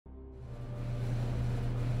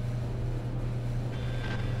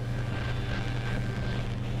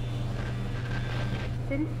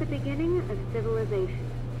Since the beginning of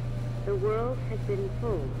civilization, the world has been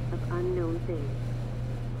full of unknown things.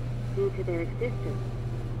 Due to their existence,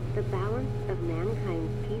 the balance of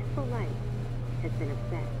mankind's peaceful life has been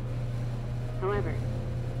upset. However,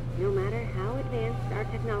 no matter how advanced our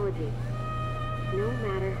technology, no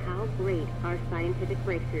matter how great our scientific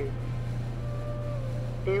breakthroughs,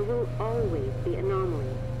 there will always be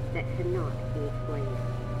anomalies that cannot be explained.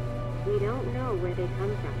 We don't know where they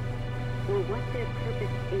come from, or what their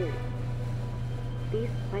purpose is.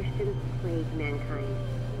 These questions plague mankind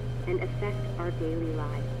and affect our daily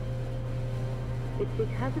lives. It's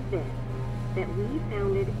because of this that we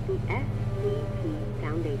founded the SCP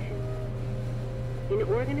Foundation, an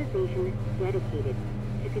organization dedicated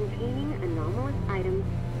to containing anomalous items,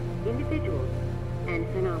 individuals, and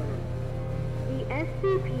phenomena. The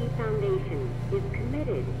SCP Foundation is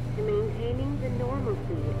committed to maintaining the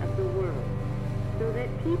normalcy of the world so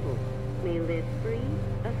that people may live free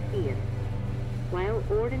of fear. While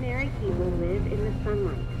ordinary people live in the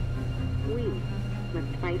sunlight, we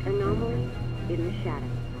must fight anomalies in the shadows.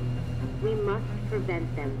 We must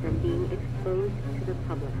prevent them from being exposed to the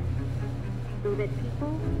public so that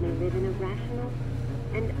people may live in a rational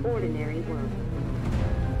and ordinary world.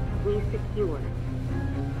 We secure,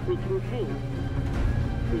 we contain,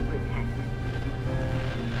 we protect.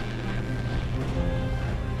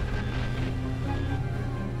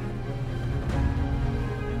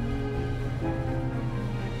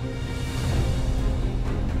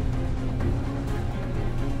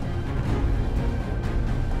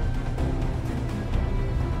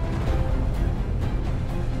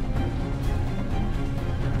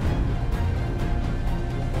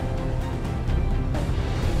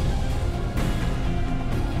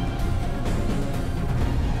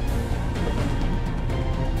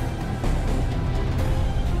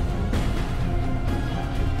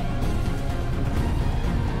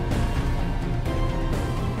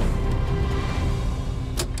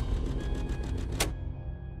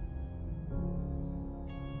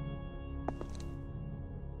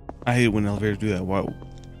 I hate when elevators do that. Wow.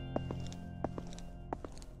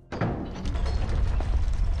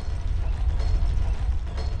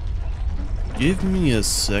 Give me a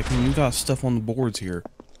second. You got stuff on the boards here.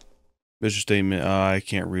 Mission statement. I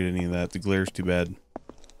can't read any of that. The glare's too bad.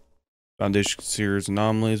 Foundation considers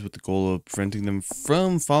anomalies with the goal of preventing them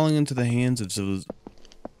from falling into the hands of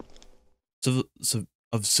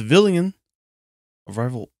civilian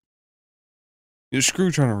arrival. Screw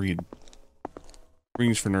trying to read.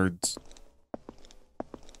 Readings for nerds.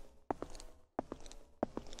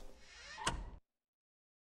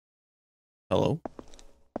 Hello?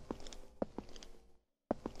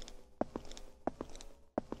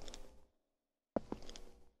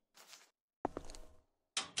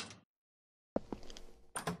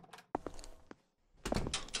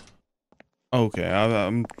 Okay,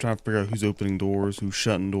 I'm trying to figure out who's opening doors, who's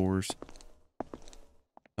shutting doors.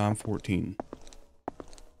 I'm 14.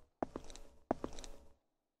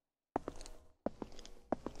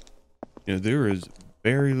 You know, there is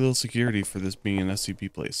very little security for this being an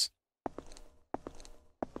SCP place.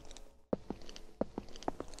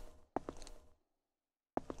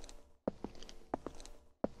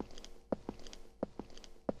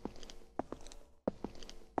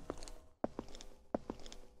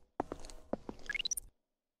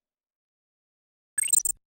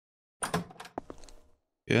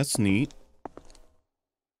 Yeah, that's neat.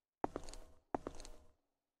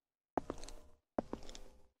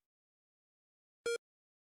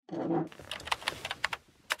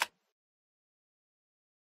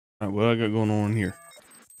 Alright, what I got going on here?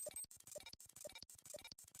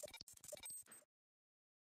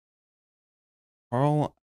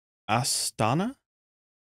 Carl Astana?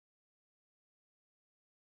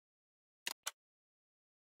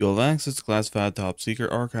 You'll have access to classified top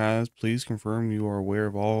secret archives. Please confirm you are aware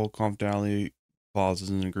of all confidentiality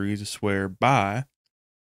clauses and agree to swear by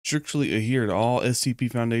strictly adhere to all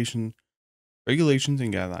SCP Foundation regulations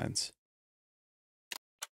and guidelines.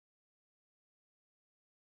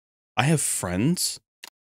 I have friends.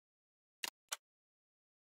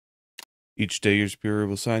 Each day your superior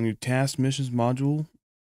will assign you task missions module.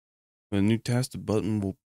 When a new task, the button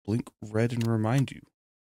will blink red and remind you.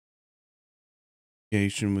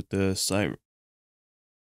 Communication with the site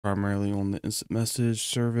primarily on the instant message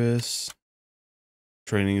service.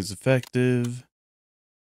 Training is effective.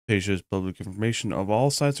 Page shows public information of all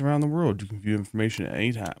sites around the world. You can view information at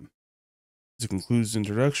any time. This concludes the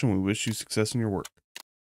introduction. We wish you success in your work.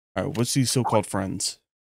 Alright, what's these so-called friends?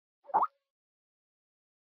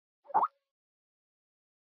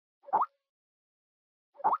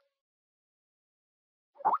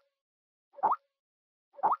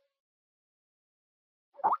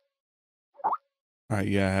 Alright,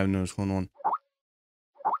 yeah, I have noticed what's going on.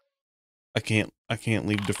 I can't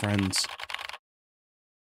leave the friends.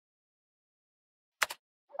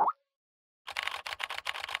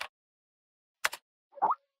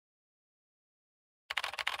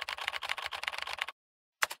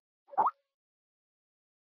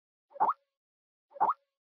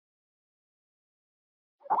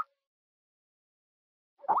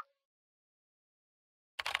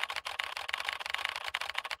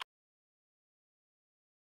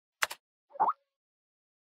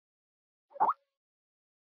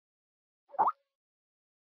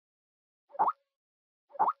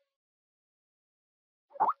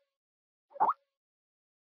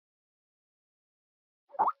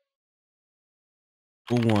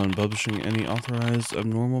 Rule 1, publishing any authorized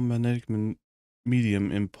abnormal magnetic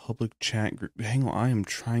medium in public chat group. Hang on, I am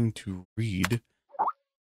trying to read.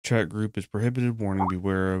 Chat group is prohibited. Warning,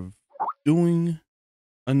 beware of doing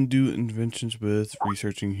undue interventions with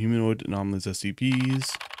researching humanoid anomalous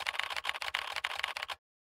SCPs.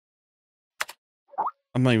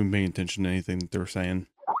 I'm not even paying attention to anything that they're saying.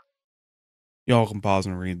 Y'all can pause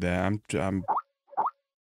and read that. I'm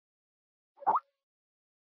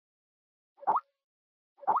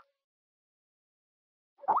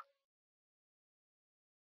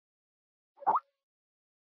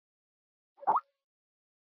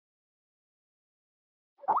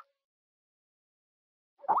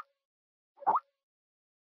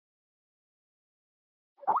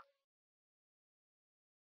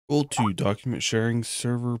Rule 2, document sharing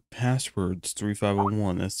server passwords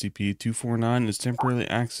 3501 SCP-249 is temporarily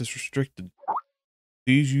access restricted.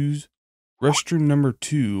 Please use restroom number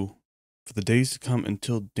 2 for the days to come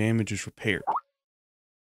until damage is repaired.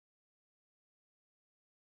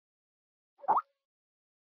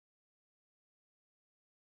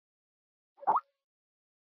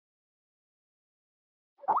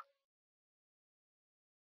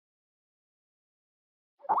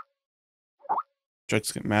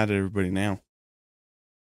 Chuck's getting mad at everybody now.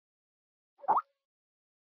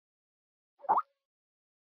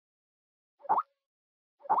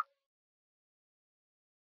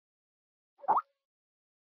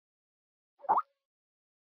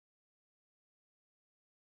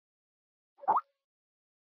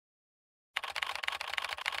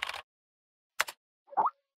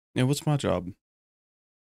 Yeah, what's my job?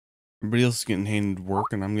 Everybody else is getting handed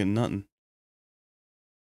work and I'm getting nothing.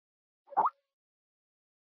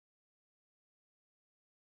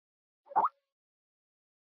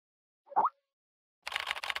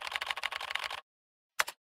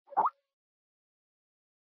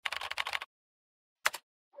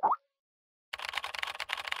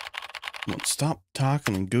 Well, stop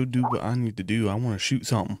talking and go do what I need to do. I want to shoot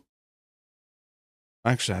something.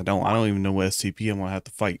 Actually, I don't. I don't even know what SCP I'm going to have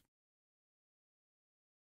to fight.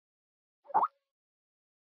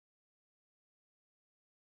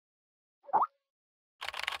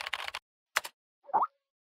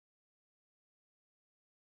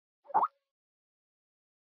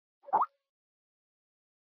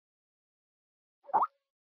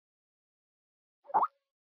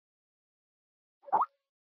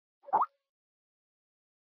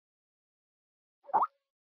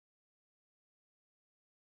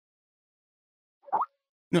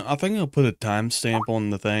 No, I think I'll put a timestamp on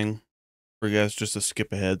the thing for you guys just to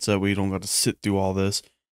skip ahead so we don't got to sit through all this.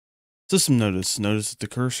 System notice. Notice that the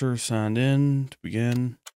cursor signed in to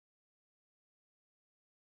begin.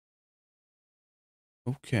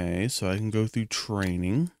 Okay, so I can go through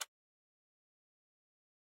training.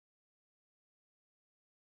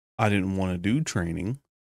 I didn't want to do training.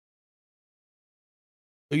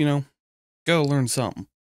 But, you know, gotta learn something.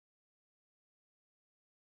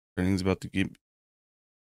 Training's about to get...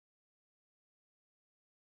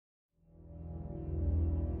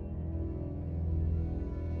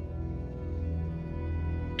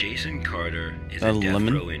 Jason Carter is A a death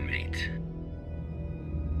lemon? row inmate.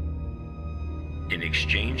 In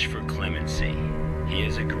exchange for clemency, he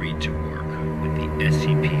has agreed to work with the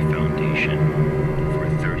SCP Foundation for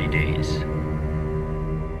 30 days.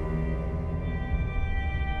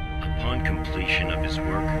 Upon completion of his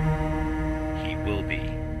work, he will be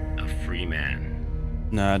a free man.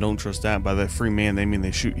 Nah, I don't trust that. By that free man, they mean they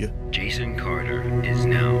shoot you. Jason Carter is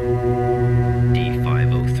now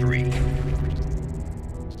D503.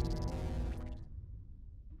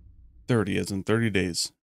 30, as in 30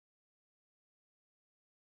 days.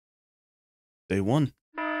 Day 1.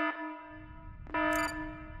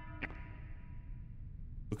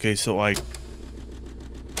 Okay, so like...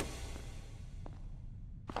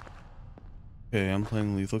 Okay, I'm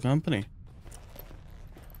playing Lethal Company.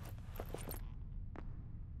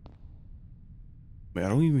 Wait, I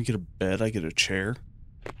don't even get a bed, I get a chair.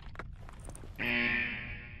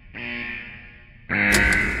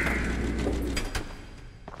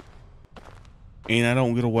 And I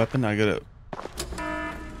don't get a weapon, I get a...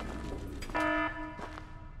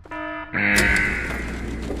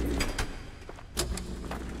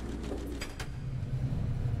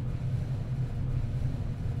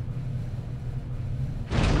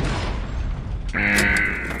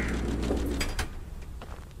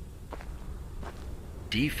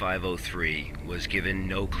 D-503 was given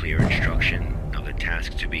no clear instruction of the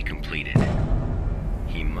task to be completed.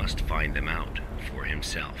 He must find them out for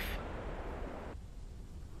himself.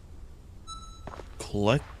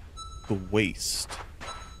 Collect the waste.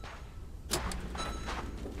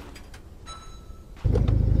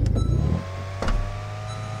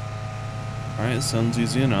 Alright, sounds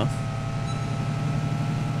easy enough.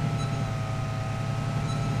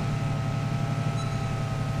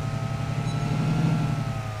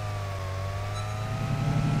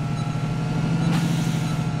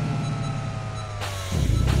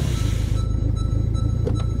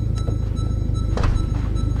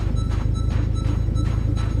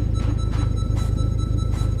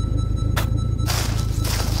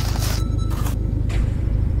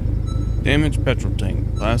 Damaged petrol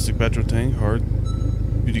tank. Plastic petrol tank, hard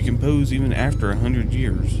to decompose even after 100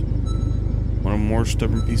 years. One of the more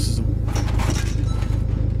stubborn pieces of...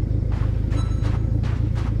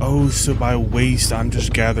 Oh, so by waste, I'm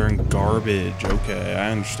just gathering garbage. Okay,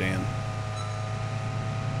 I understand.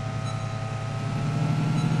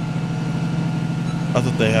 I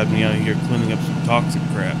thought they had me out here cleaning up some toxic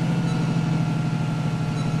crap.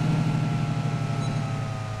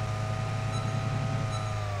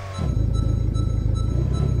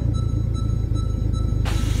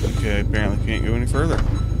 Okay, apparently can't go any further.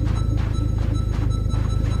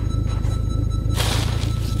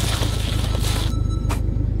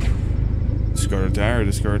 Discarded tire.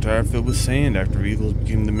 Discarded tire filled with sand. After vehicles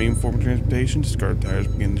became the main form of transportation, discarded tires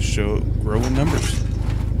began to grow in numbers.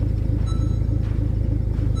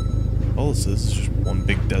 All this is just one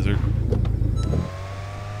big desert.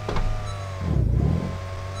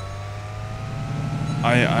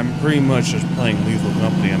 I'm pretty much just playing Lethal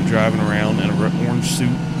Company. I'm driving around in an orange suit,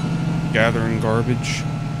 gathering garbage.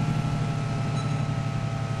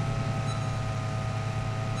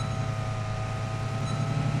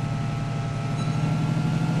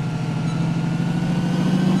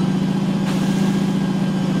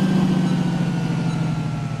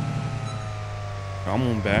 I'm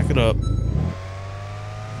gonna back it up.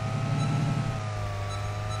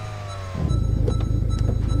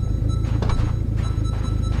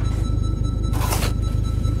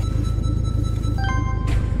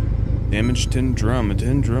 Damaged tin drum. A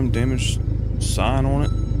tin drum damaged sign on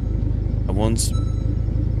it. I once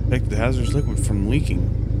protected the hazardous liquid from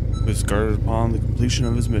leaking. It was guarded upon the completion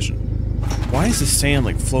of his mission. Why is the sand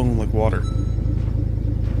like flowing like water?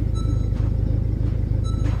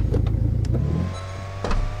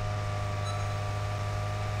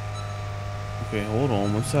 Okay, hold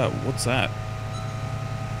on. What's that? What's that?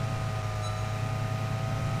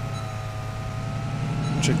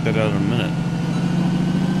 Check that out in a minute.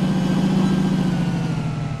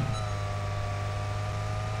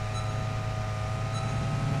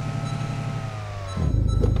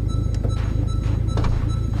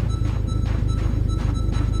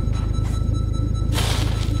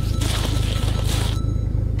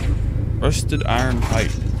 Rusted iron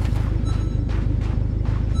pipe.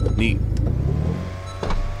 Neat.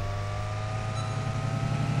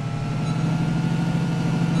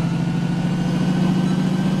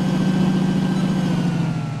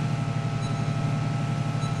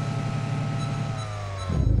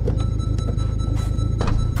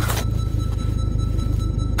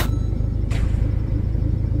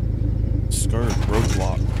 Discarded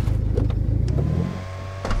roadblock.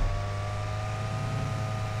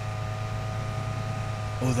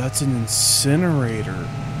 Oh, that's an incinerator.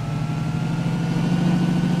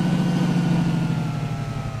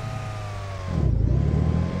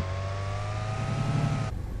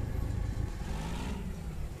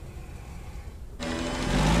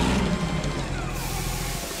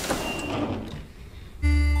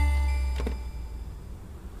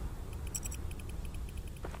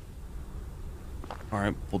 All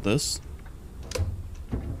right, pull this.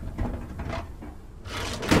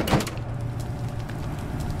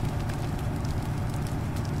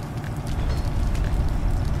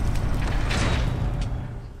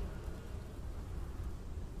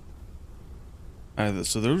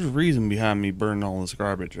 So there's a reason behind me burning all this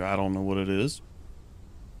garbage. I don't know what it is.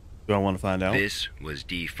 Do I want to find out? This was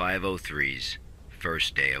D-503's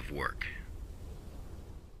first day of work.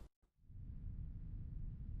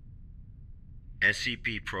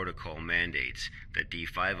 SCP protocol mandates that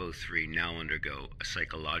D503 now undergo a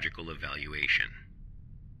psychological evaluation.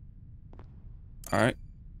 Alright.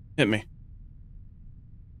 Hit me.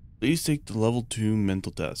 Please take the level 2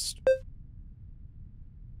 mental test.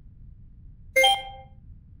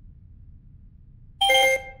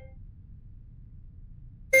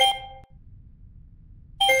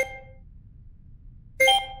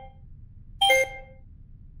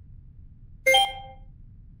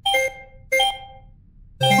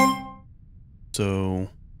 So,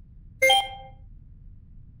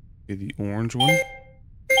 okay, the orange one,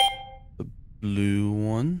 the blue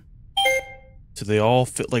one. So they all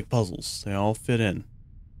fit like puzzles. They all fit in.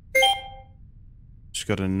 Just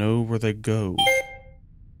gotta know where they go.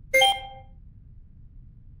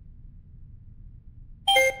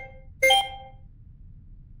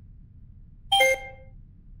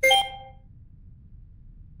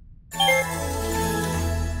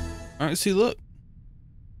 Alright, see, look.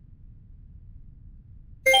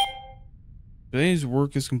 Today's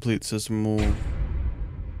work is complete. System will...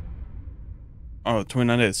 Oh,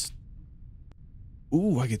 29 days.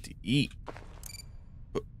 Ooh, I get to eat.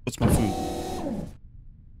 What's my food?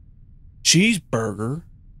 Cheeseburger?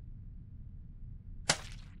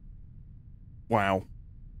 Wow.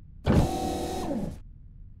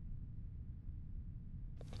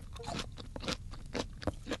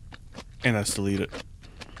 And I still eat it.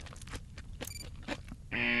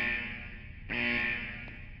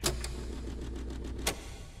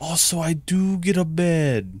 Also, I do get a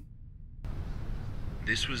bed.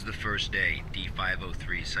 This was the first day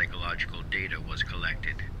D503 psychological data was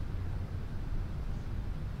collected.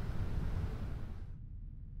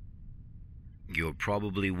 You're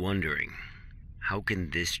probably wondering, how can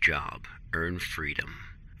this job earn freedom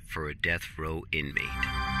for a death row inmate?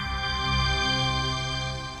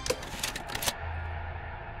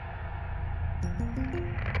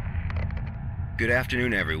 Good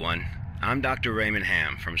afternoon, everyone. I'm Dr. Raymond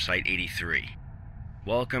Ham from Site 83.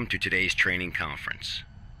 Welcome to today's training conference.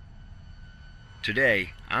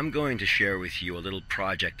 Today, I'm going to share with you a little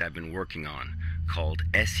project I've been working on called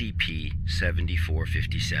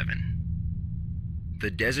SCP-7457.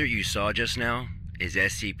 The desert you saw just now is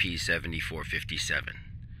SCP-7457.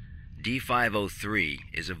 D503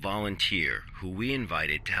 is a volunteer who we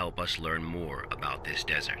invited to help us learn more about this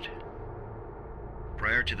desert.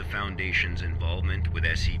 Prior to the Foundation's involvement with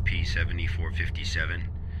SCP-7457,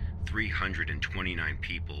 329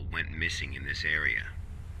 people went missing in this area.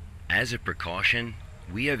 As a precaution,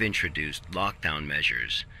 we have introduced lockdown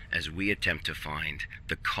measures as we attempt to find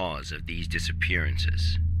the cause of these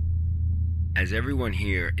disappearances. As everyone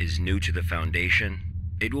here is new to the Foundation,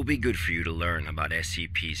 it will be good for you to learn about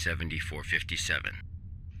SCP-7457.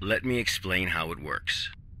 Let me explain how it works.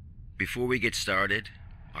 Before we get started,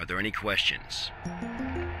 are there any questions?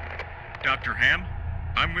 Dr. Ham,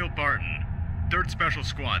 I'm Will Barton, 3rd Special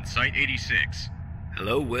Squad, Site 86.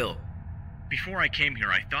 Hello, Will. Before I came here,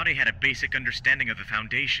 I thought I had a basic understanding of the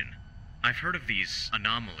Foundation. I've heard of these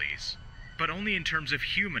anomalies, but only in terms of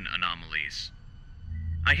human anomalies.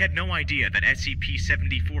 I had no idea that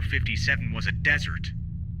SCP-7457 was a desert.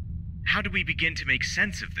 How do we begin to make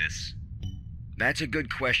sense of this? That's a good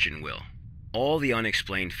question, Will. All the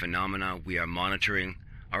unexplained phenomena we are monitoring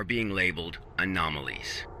are being labeled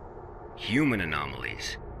anomalies. Human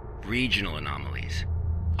anomalies, regional anomalies,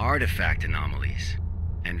 artifact anomalies,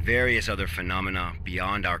 and various other phenomena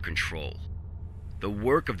beyond our control. The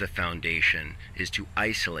work of the Foundation is to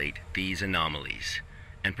isolate these anomalies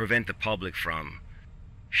and prevent the public from,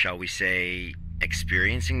 shall we say,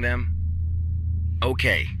 experiencing them?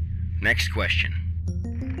 Okay, next question.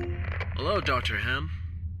 Hello, Dr. Ham.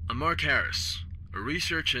 I'm Mark Harris, a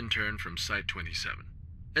research intern from Site 27.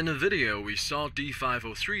 In the video, we saw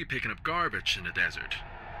D503 picking up garbage in the desert.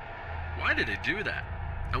 Why did it do that?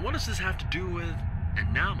 And what does this have to do with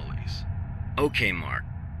anomalies? Okay, Mark.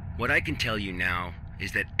 What I can tell you now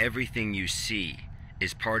is that everything you see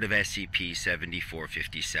is part of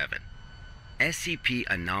SCP-7457. SCP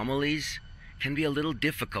anomalies can be a little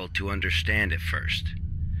difficult to understand at first.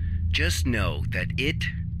 Just know that it,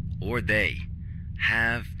 or they,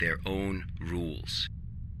 have their own rules.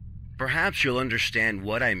 Perhaps you'll understand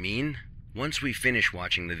what I mean once we finish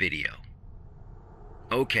watching the video.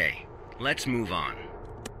 Okay, let's move on.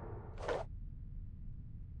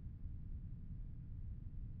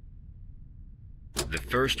 The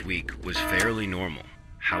first week was fairly normal.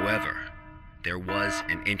 However, there was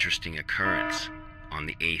an interesting occurrence on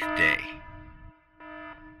the 8th day.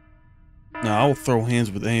 Now, I will throw hands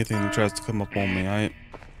with anything that tries to come up on me.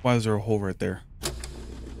 Why is there a hole right there?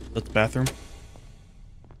 That's the bathroom.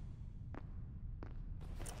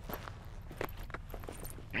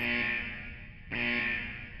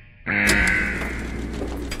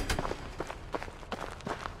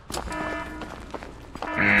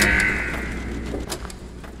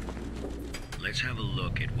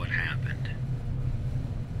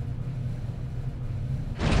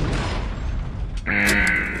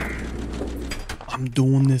 I'm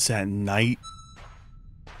doing this at night.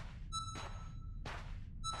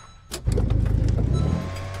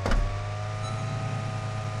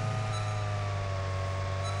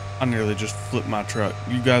 I nearly just flipped my truck.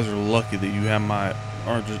 You guys are lucky that you have my,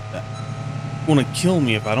 or just want to kill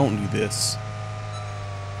me if I don't do this.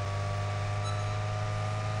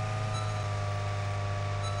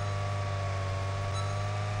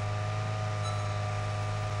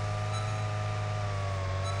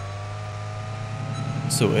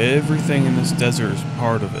 So everything in this desert is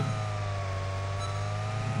part of it.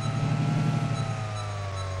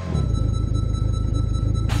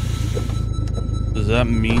 Does that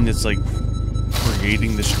mean it's like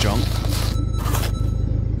creating this junk?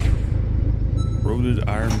 Corroded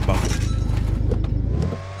iron bucket.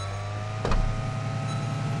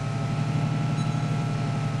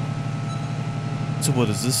 So what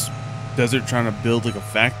is this desert trying to build like a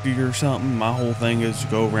factory or something? My whole thing is to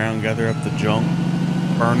go around, gather up the junk,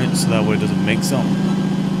 burn it so that way it doesn't make something.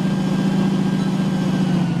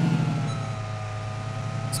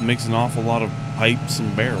 This makes an awful lot of pipes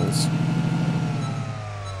and barrels.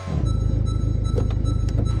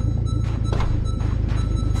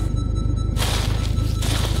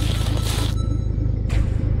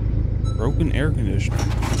 Broken air conditioner.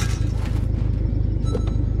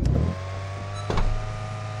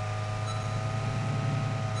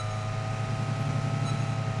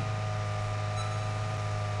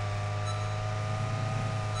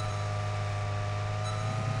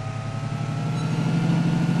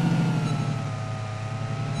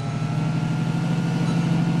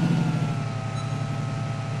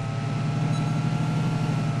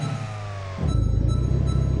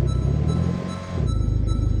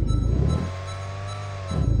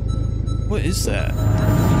 What is that?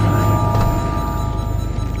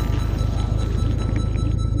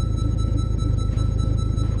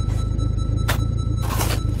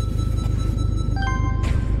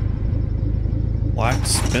 Black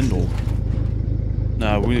spindle.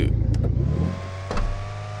 Nah, what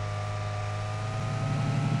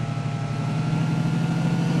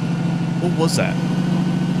was that?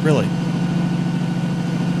 Really?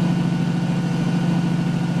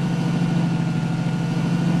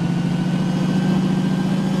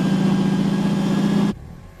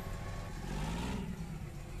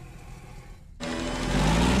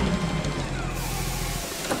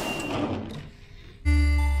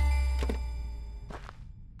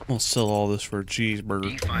 I'll sell all this for a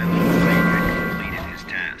cheeseburger. D503 had completed his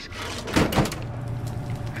task.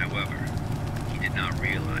 However, he did not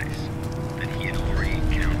realize that he had already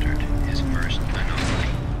encountered his first anomaly.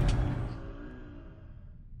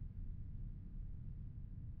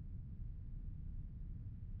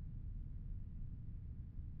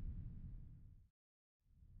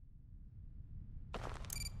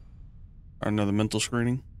 Another mental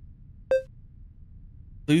screening.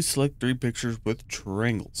 Please select 3 pictures with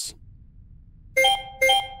triangles.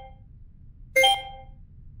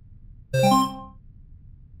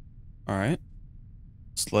 Alright.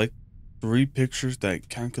 Select 3 pictures that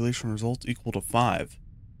calculation results equal to 5.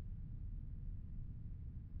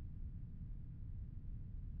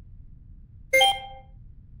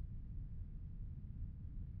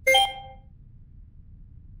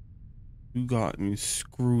 You got me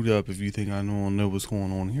screwed up if you think I don't know what's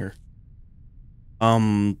going on here.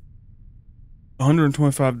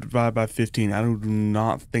 125 divided by 15. I do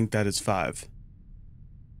not think that is 5.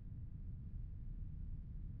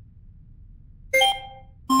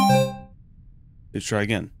 Let's try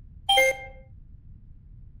again.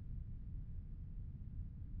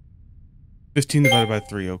 $15 divided by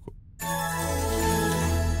 3. Okay.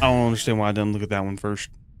 I don't understand why I didn't look at that one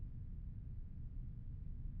first.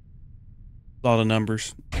 A lot of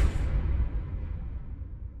numbers.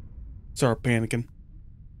 Start panicking.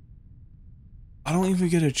 I don't even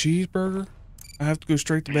get a cheeseburger. I have to go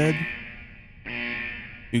straight to bed.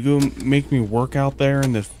 You go make me work out there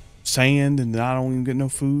in the sand and I don't even get no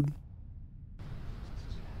food.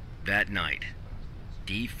 That night,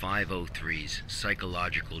 D503's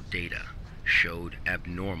psychological data showed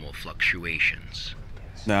abnormal fluctuations.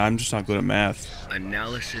 Nah, I'm just not good at math.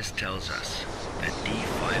 Analysis tells us that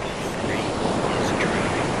D503 is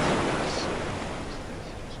dreaming.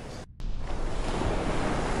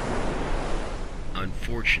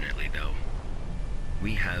 Unfortunately, though,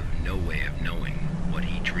 we have no way of knowing what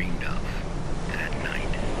he dreamed of that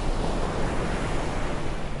night.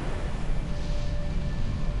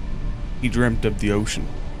 He dreamt of the ocean.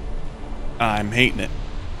 I'm hating it.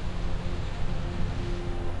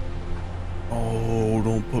 Oh,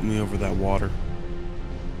 don't put me over that water.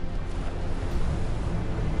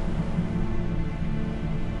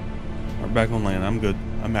 Our We're back on land. I'm good.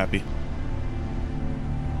 I'm happy.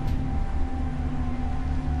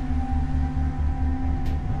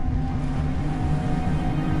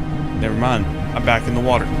 Never mind. I'm back in the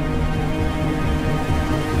water.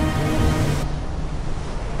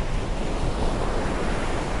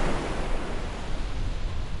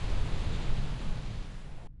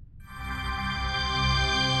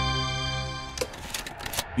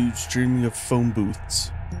 Huge streaming of phone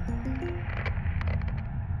booths.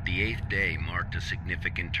 The 8th day marked a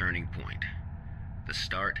significant turning point. The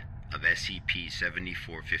start of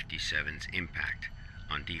SCP-7457's impact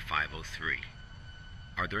on D503.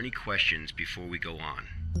 Are there any questions before we go on?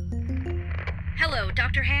 Hello,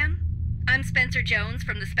 Dr. Ham. I'm Spencer Jones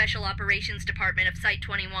from the Special Operations Department of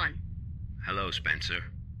Site-21. Hello, Spencer.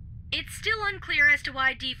 It's still unclear as to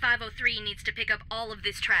why D503 needs to pick up all of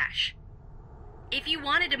this trash. If you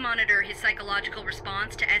wanted to monitor his psychological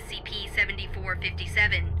response to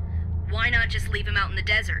SCP-7457, why not just leave him out in the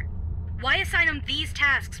desert? Why assign him these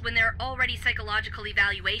tasks when there are already psychological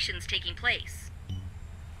evaluations taking place?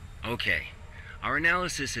 Okay. Our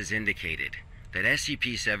analysis has indicated that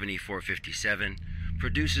SCP-7457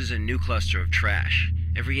 produces a new cluster of trash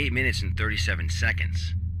every 8 minutes and 37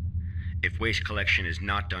 seconds. If waste collection is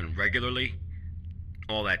not done regularly,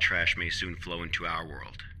 all that trash may soon flow into our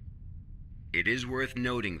world. It is worth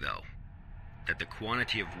noting, though, that the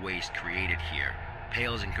quantity of waste created here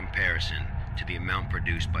pales in comparison to the amount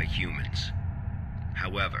produced by humans.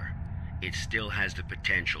 However, it still has the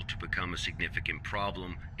potential to become a significant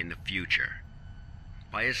problem in the future.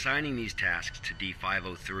 By assigning these tasks to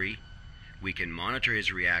D503, we can monitor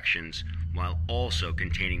his reactions while also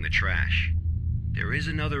containing the trash. There is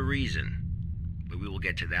another reason, but we will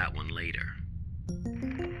get to that one later.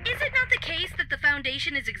 Is it not the case that the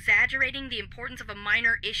Foundation is exaggerating the importance of a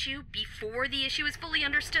minor issue before the issue is fully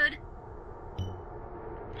understood?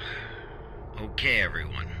 Okay,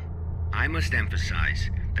 everyone. I must emphasize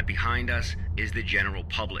that behind us is the general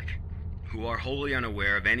public, who are wholly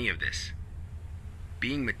unaware of any of this.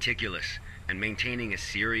 Being meticulous and maintaining a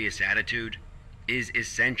serious attitude is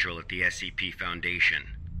essential at the SCP Foundation.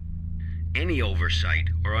 Any oversight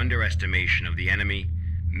or underestimation of the enemy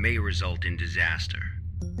may result in disaster.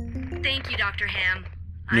 Thank you, Dr. Ham.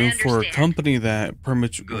 I You know, understand. for a company that pretty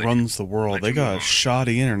much Good. runs the world, Let's they got move a on.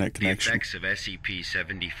 shoddy internet The connection. effects of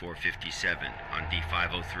SCP-7457 on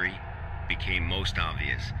D503 became most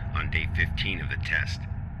obvious on day 15 of the test.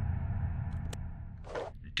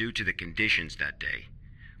 Due to the conditions that day,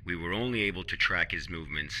 we were only able to track his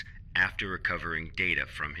movements after recovering data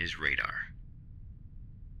from his radar.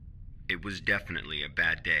 It was definitely a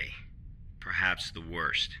bad day, perhaps the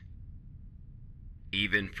worst,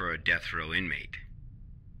 even for a death row inmate.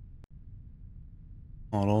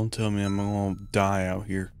 Oh, don't tell me I'm gonna die out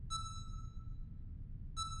here.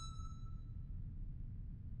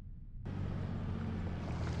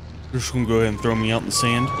 You're just gonna go ahead and throw me out in the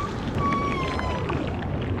sand?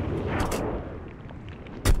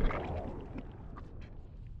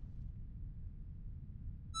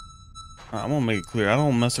 I'm gonna make it clear, I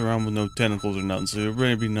don't mess around with no tentacles or nothing, so there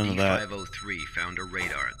better be none of that. D503 found a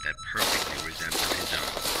radar that perfectly resembled his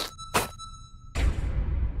own.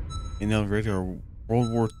 You know, radar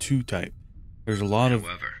World War II type. There's a lot of...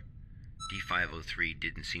 However, D503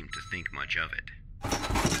 didn't seem to think much of it.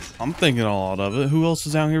 I'm thinking a lot of it. Who else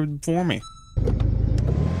is out here before me?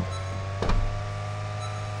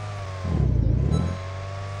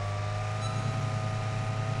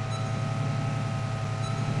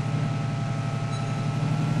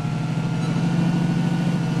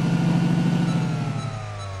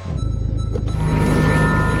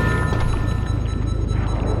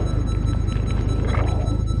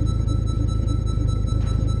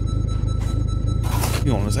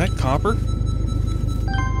 Hang on, is that copper?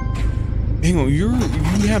 Hang on, you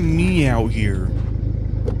have me out here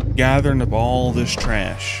gathering up all this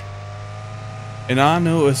trash. And I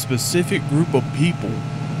know a specific group of people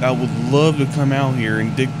that would love to come out here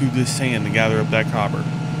and dig through this sand to gather up that copper.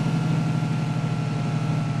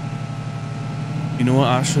 You know what,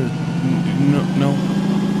 I should... No.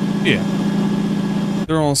 Yeah.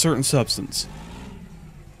 They're on a certain substance.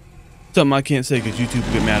 Something I can't say because YouTube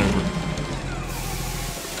will get mad over it.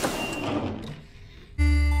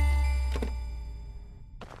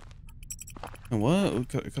 What?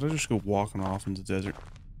 Could I just go walking off into the desert?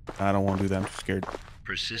 I don't want to do that. I'm too scared.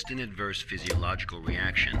 Persistent adverse physiological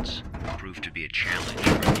reactions proved to be a challenge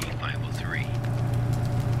for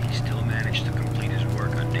D503. He still managed to complete his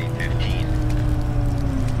work on day 15.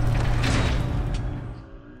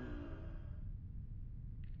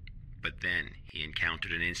 But then he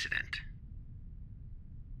encountered an incident.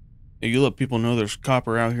 Hey, you let people know there's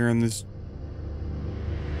copper out here in this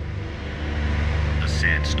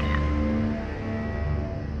sandstorm.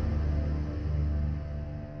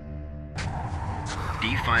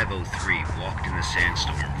 D503 walked in the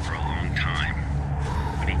sandstorm for a long time,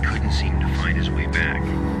 but he couldn't seem to find his way back.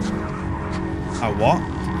 I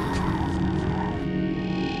walked?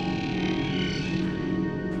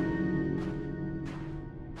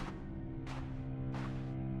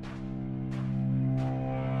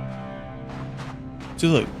 See,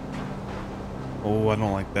 look. Oh, I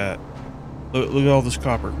don't like that. Look at all this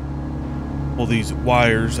copper. All these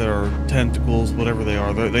wires that are tentacles, whatever they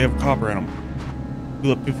are. They have copper in them. We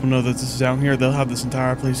let people know that this is out here. They'll have this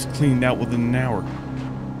entire place cleaned out within an hour.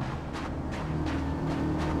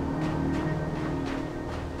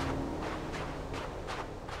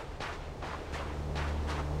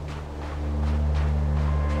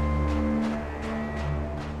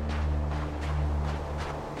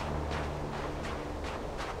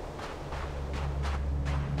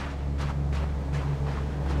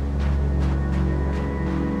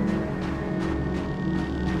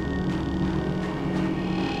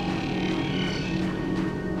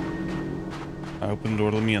 I opened the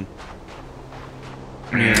door, let me in.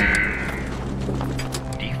 Let me in.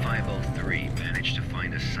 D503 managed to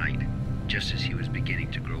find a site just as he was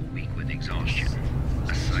beginning to grow weak with exhaustion.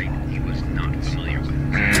 A site he was not familiar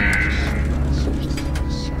with.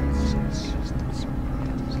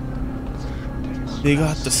 They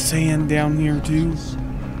got the sand down here too.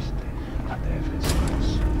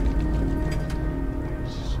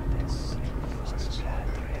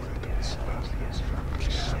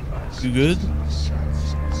 You good?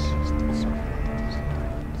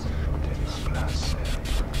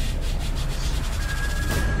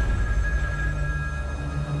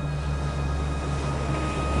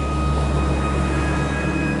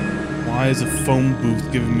 Why is a phone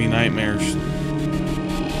booth giving me nightmares?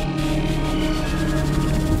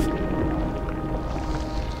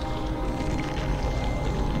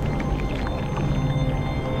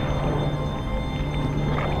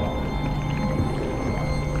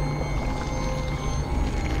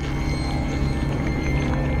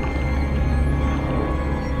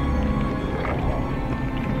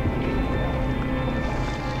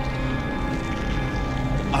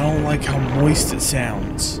 I don't like how moist it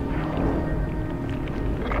sounds.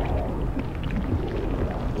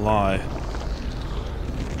 Lie.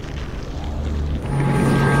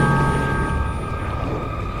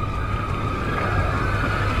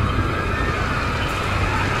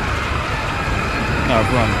 No,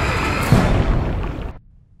 run.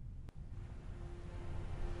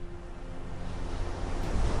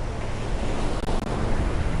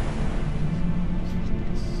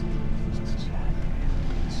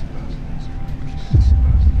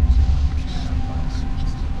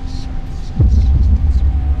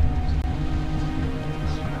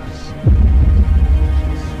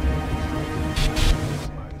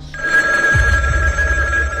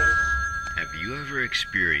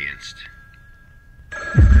 Experienced a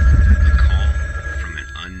call from an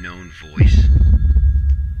unknown voice.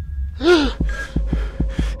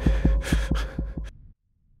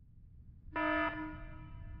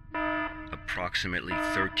 Approximately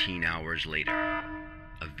 13 hours later,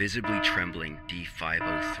 a visibly trembling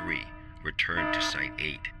D503 returned to Site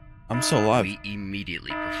 8. I'm still alive. We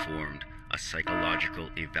immediately performed a psychological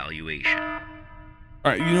evaluation.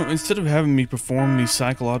 Alright, you know, instead of having me perform these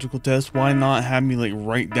psychological tests, why not have me, like,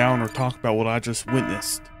 write down or talk about what I just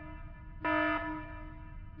witnessed?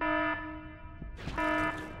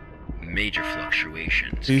 Major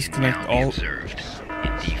fluctuations Please can connect now all... be observed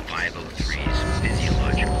in D503's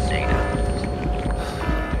physiological data.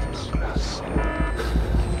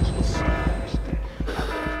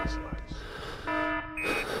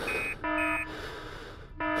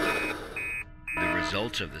 The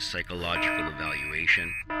results of the psychological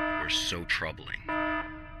evaluation were so troubling,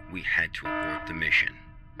 we had to abort the mission.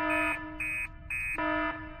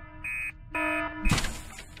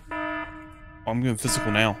 I'm getting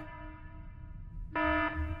physical now.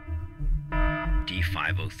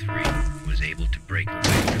 D503 was able to break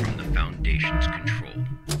away from the Foundation's control.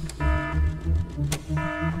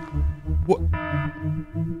 What?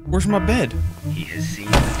 Where's my bed? He has seen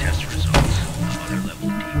the test results of other Level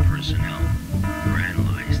D personnel who were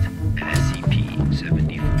analyzed at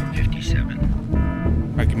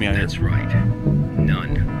SCP-7457. Alright, get me out of That's here. right.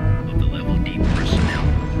 None of the Level D personnel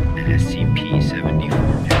at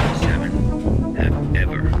SCP-7457 have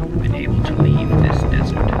ever been able to leave this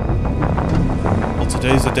desert. Well,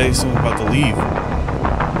 today's the day someone's about to leave.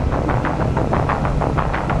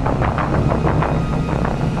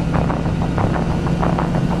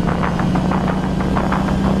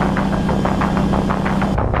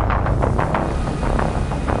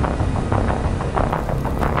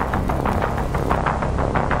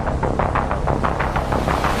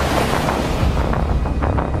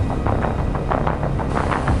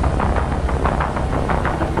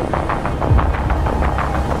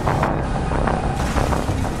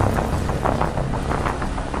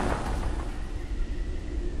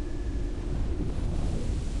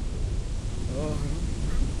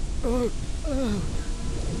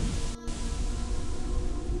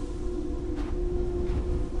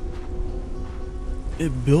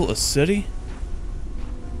 It built a city?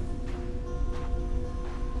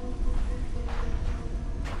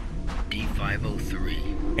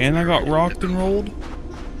 D503. And I got rocked and rolled?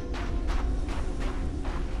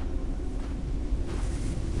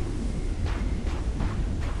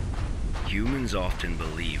 Humans often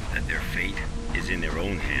believe that their fate is in their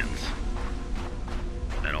own hands,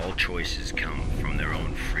 that all choices come from their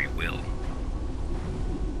own free will.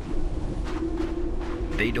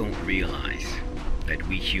 They don't realize that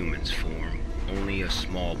we humans form only a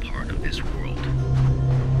small part of this world.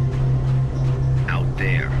 Out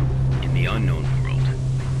there, in the unknown world,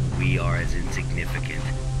 we are as insignificant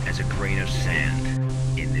as a grain of sand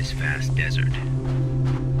in this vast desert.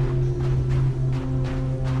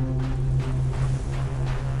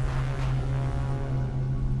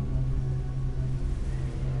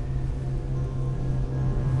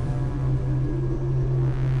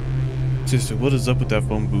 Sister, what is up with that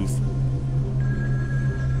phone booth?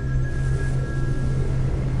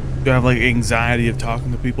 Do I have like anxiety of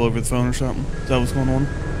talking to people over the phone or something? Is that what's going on?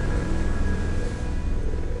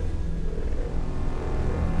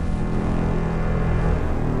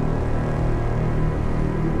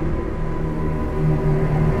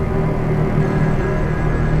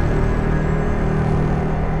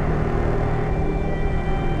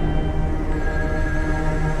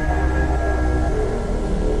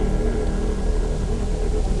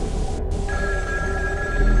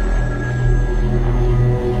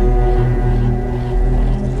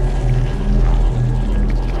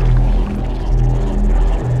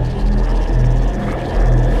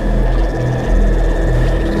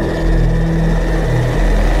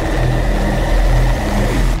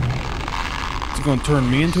 Going to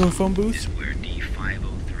turn me into a phone booth? Is where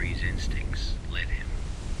D503's instincts led him.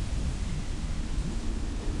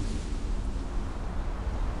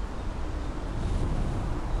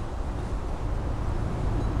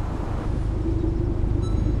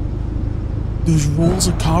 Those rolls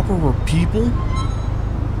of copper were people?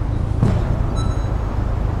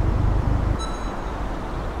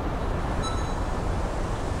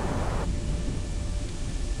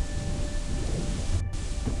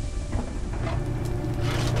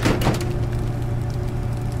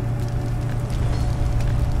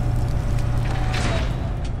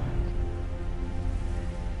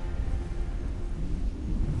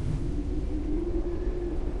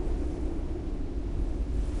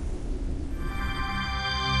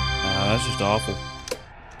 That's just awful.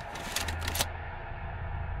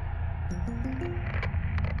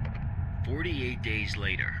 Days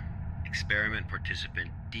later, experiment participant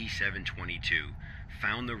D722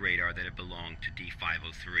 found the radar that had belonged to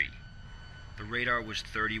D503. The radar was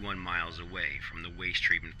 31 miles away from the waste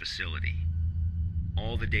treatment facility.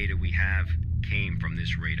 All the data we have came from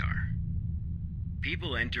this radar.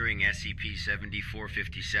 People entering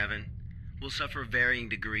SCP-7457 will suffer varying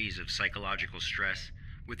degrees of psychological stress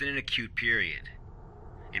within an acute period.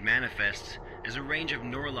 It manifests as a range of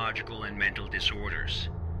neurological and mental disorders,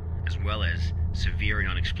 as well as severe and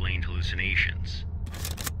unexplained hallucinations.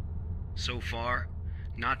 So far,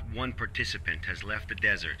 not one participant has left the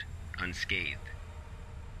desert unscathed.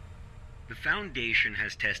 The Foundation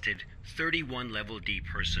has tested 31 Level D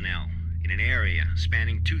personnel in an area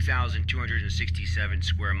spanning 2,267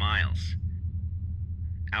 square miles.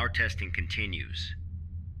 Our testing continues.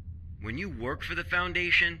 When you work for the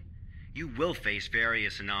Foundation, you will face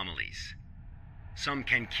various anomalies. Some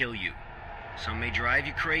can kill you, some may drive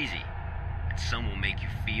you crazy, and some will make you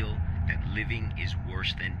feel that living is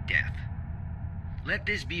worse than death. Let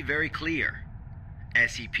this be very clear.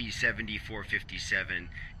 SCP-7457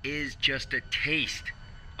 is just a taste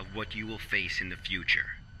of what you will face in the future.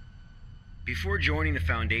 Before joining the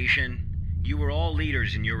Foundation, you were all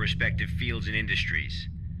leaders in your respective fields and industries.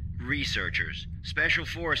 Researchers, special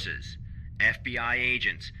forces, FBI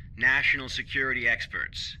agents, national security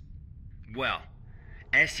experts. Well,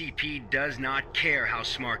 SCP does not care how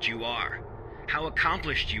smart you are, how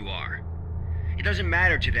accomplished you are. It doesn't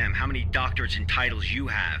matter to them how many doctorates and titles you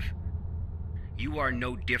have. You are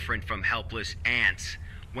no different from helpless ants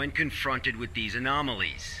when confronted with these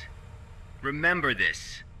anomalies. Remember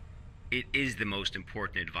this. It is the most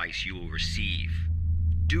important advice you will receive.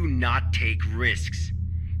 Do not take risks.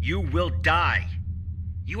 You will die.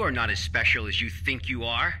 You are not as special as you think you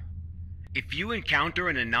are. If you encounter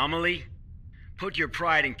an anomaly, put your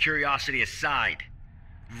pride and curiosity aside.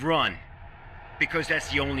 Run, because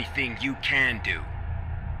that's the only thing you can do.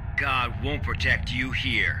 God won't protect you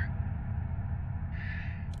here.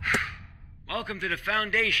 Welcome to the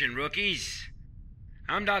Foundation, rookies.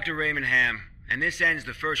 I'm Dr. Raymond Ham, and this ends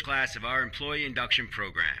the first class of our employee induction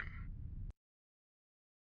program.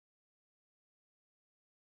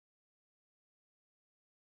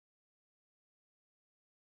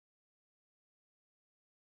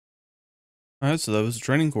 Alright, so that was a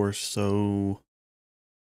training course. So,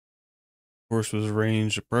 course was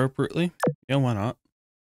arranged appropriately. Yeah, why not?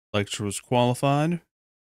 Lecture was qualified.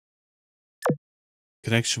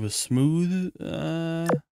 Connection was smooth.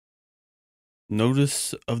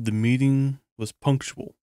 Notice of the meeting was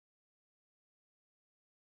punctual.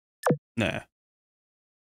 Nah.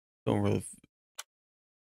 Don't really.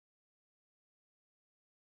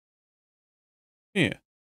 Yeah.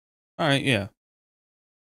 Alright, yeah.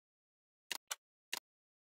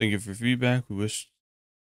 Thank you for your feedback. We wish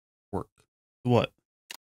work. What?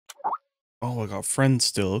 Oh, I got friends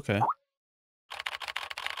still. Okay.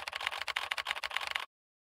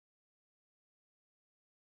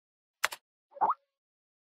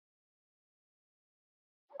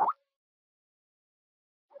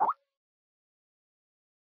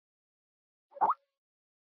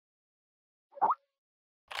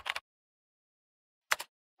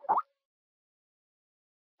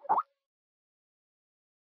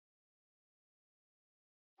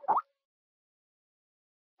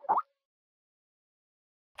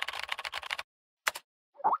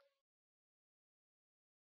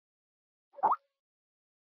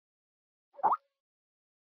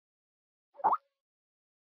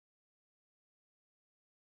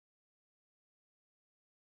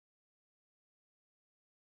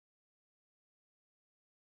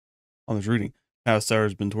 On this reading. Past hour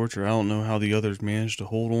has been torture. I don't know how the others managed to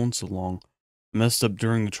hold on so long. I messed up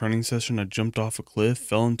during the training session. I jumped off a cliff,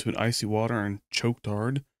 fell into an icy water, and choked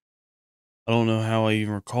hard. I don't know how I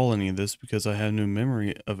even recall any of this because I have no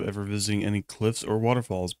memory of ever visiting any cliffs or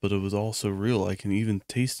waterfalls, but it was all so real I can even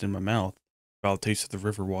taste it in my mouth. Foul taste of the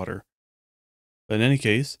river water. But in any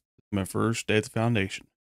case, it's my first day at the Foundation.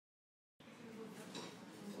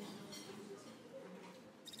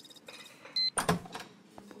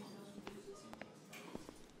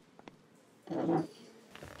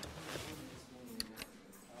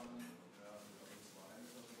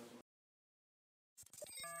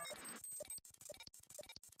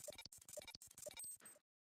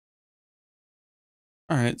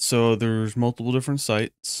 Alright, so there's multiple different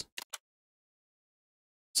sites.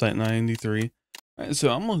 Site 93. Alright, so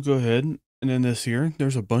I'm gonna go ahead and end this here.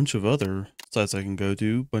 There's a bunch of other sites I can go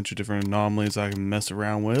to, bunch of different anomalies I can mess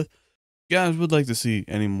around with. If you guys would like to see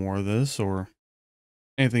any more of this or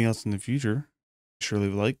anything else in the future, be sure to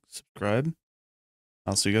leave a like, subscribe.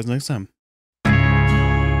 I'll see you guys next time.